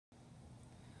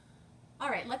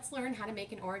Alright, let's learn how to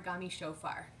make an origami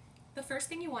shofar. The first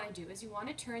thing you want to do is you want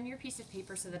to turn your piece of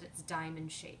paper so that it's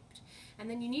diamond shaped. And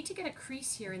then you need to get a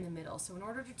crease here in the middle. So in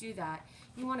order to do that,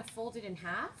 you want to fold it in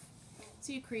half.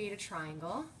 So you create a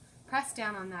triangle, press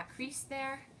down on that crease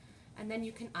there, and then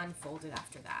you can unfold it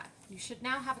after that. You should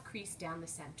now have a crease down the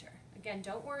center. Again,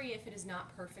 don't worry if it is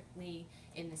not perfectly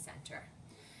in the center.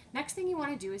 Next thing you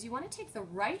want to do is you want to take the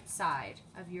right side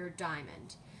of your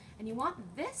diamond, and you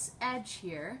want this edge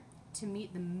here to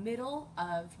meet the middle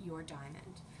of your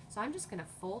diamond. So I'm just going to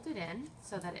fold it in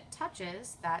so that it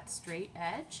touches that straight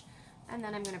edge, and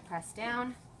then I'm going to press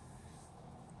down,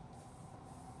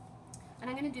 and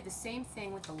I'm going to do the same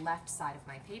thing with the left side of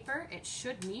my paper. It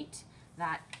should meet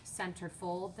that center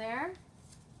fold there,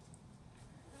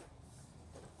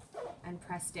 and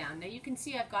press down. Now you can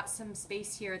see I've got some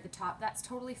space here at the top. That's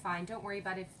totally fine. Don't worry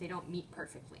about it if they don't meet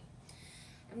perfectly.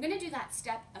 I'm going to do that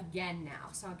step again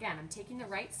now. So again, I'm taking the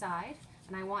right side,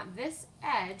 and I want this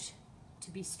edge to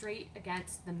be straight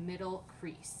against the middle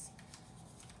crease.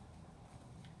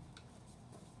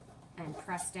 And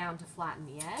press down to flatten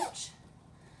the edge.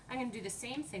 I'm going to do the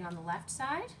same thing on the left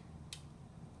side.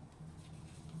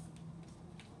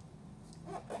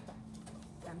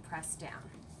 Then press down.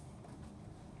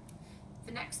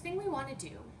 The next thing we want to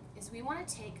do is we want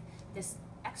to take this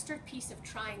extra piece of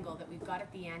triangle that we've got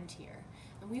at the end here,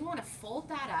 and we want to fold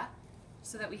that up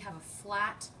so that we have a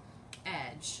flat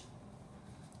edge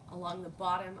along the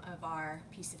bottom of our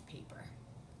piece of paper,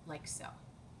 like so.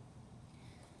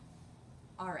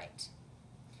 Alright,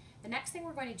 the next thing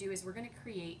we're going to do is we're going to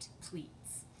create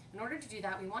pleats. In order to do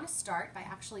that, we want to start by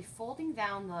actually folding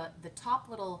down the top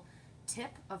little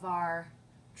tip of our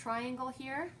triangle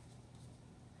here,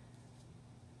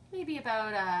 maybe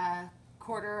about a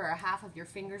quarter or a half of your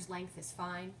finger's length is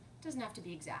fine. It doesn't have to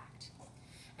be exact.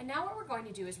 And now what we're going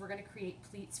to do is we're going to create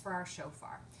pleats for our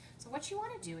shofar. So what you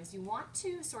want to do is you want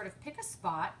to sort of pick a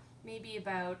spot, maybe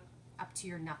about up to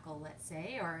your knuckle, let's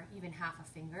say, or even half a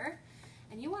finger,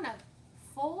 and you want to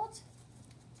fold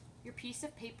your piece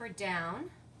of paper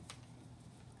down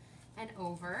and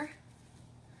over,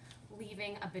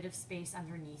 leaving a bit of space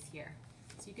underneath here.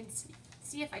 So you can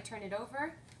see if I turn it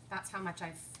over, that's how much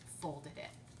I've folded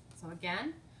it. So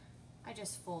again, I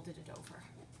just folded it over.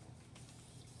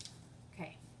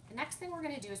 Okay, the next thing we're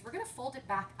going to do is we're going to fold it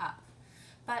back up.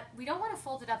 But we don't want to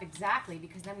fold it up exactly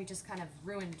because then we just kind of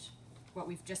ruined what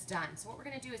we've just done. So what we're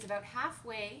going to do is about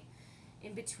halfway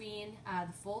in between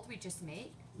the fold we just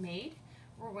made,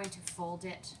 we're going to fold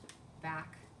it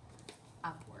back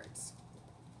upwards,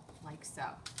 like so.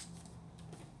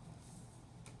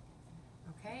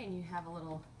 Okay, and you have a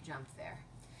little jump there.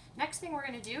 Next thing we're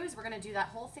going to do is we're going to do that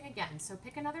whole thing again. So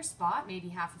pick another spot, maybe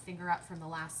half a finger up from the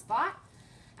last spot,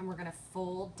 and we're going to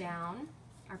fold down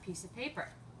our piece of paper.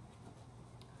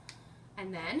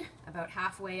 And then about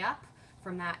halfway up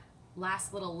from that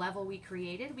last little level we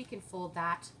created, we can fold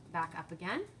that back up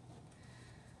again.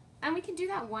 And we can do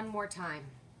that one more time.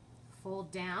 Fold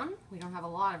down. We don't have a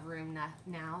lot of room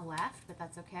now left, but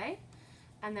that's okay.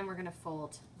 And then we're going to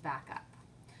fold back up.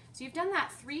 So you've done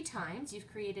that 3 times.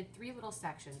 You've created 3 little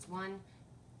sections. 1,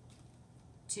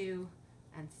 2,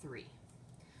 and 3.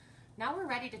 Now we're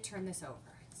ready to turn this over.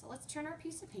 So let's turn our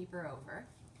piece of paper over.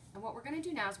 And what we're going to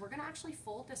do now is we're going to actually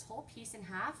fold this whole piece in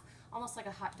half, almost like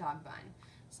a hot dog bun.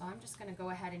 So I'm just going to go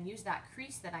ahead and use that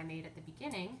crease that I made at the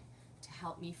beginning to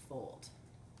help me fold.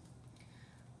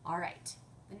 Alright,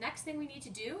 the next thing we need to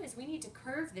do is we need to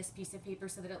curve this piece of paper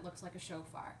so that it looks like a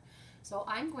shofar. So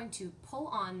I'm going to pull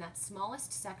on that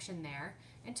smallest section there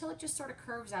until it just sort of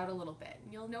curves out a little bit.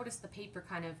 And you'll notice the paper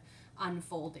kind of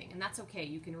unfolding, and that's okay.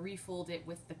 You can refold it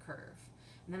with the curve.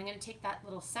 And then I'm going to take that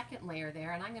little second layer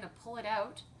there, and I'm going to pull it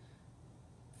out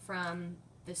from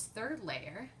this third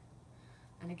layer.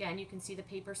 And again, you can see the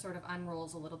paper sort of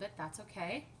unrolls a little bit. That's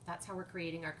okay. That's how we're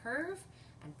creating our curve.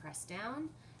 And press down.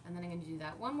 And then I'm going to do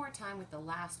that one more time with the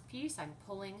last piece. I'm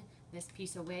pulling this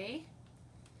piece away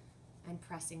and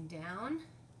pressing down.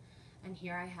 And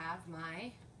here I have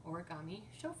my origami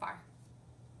shofar.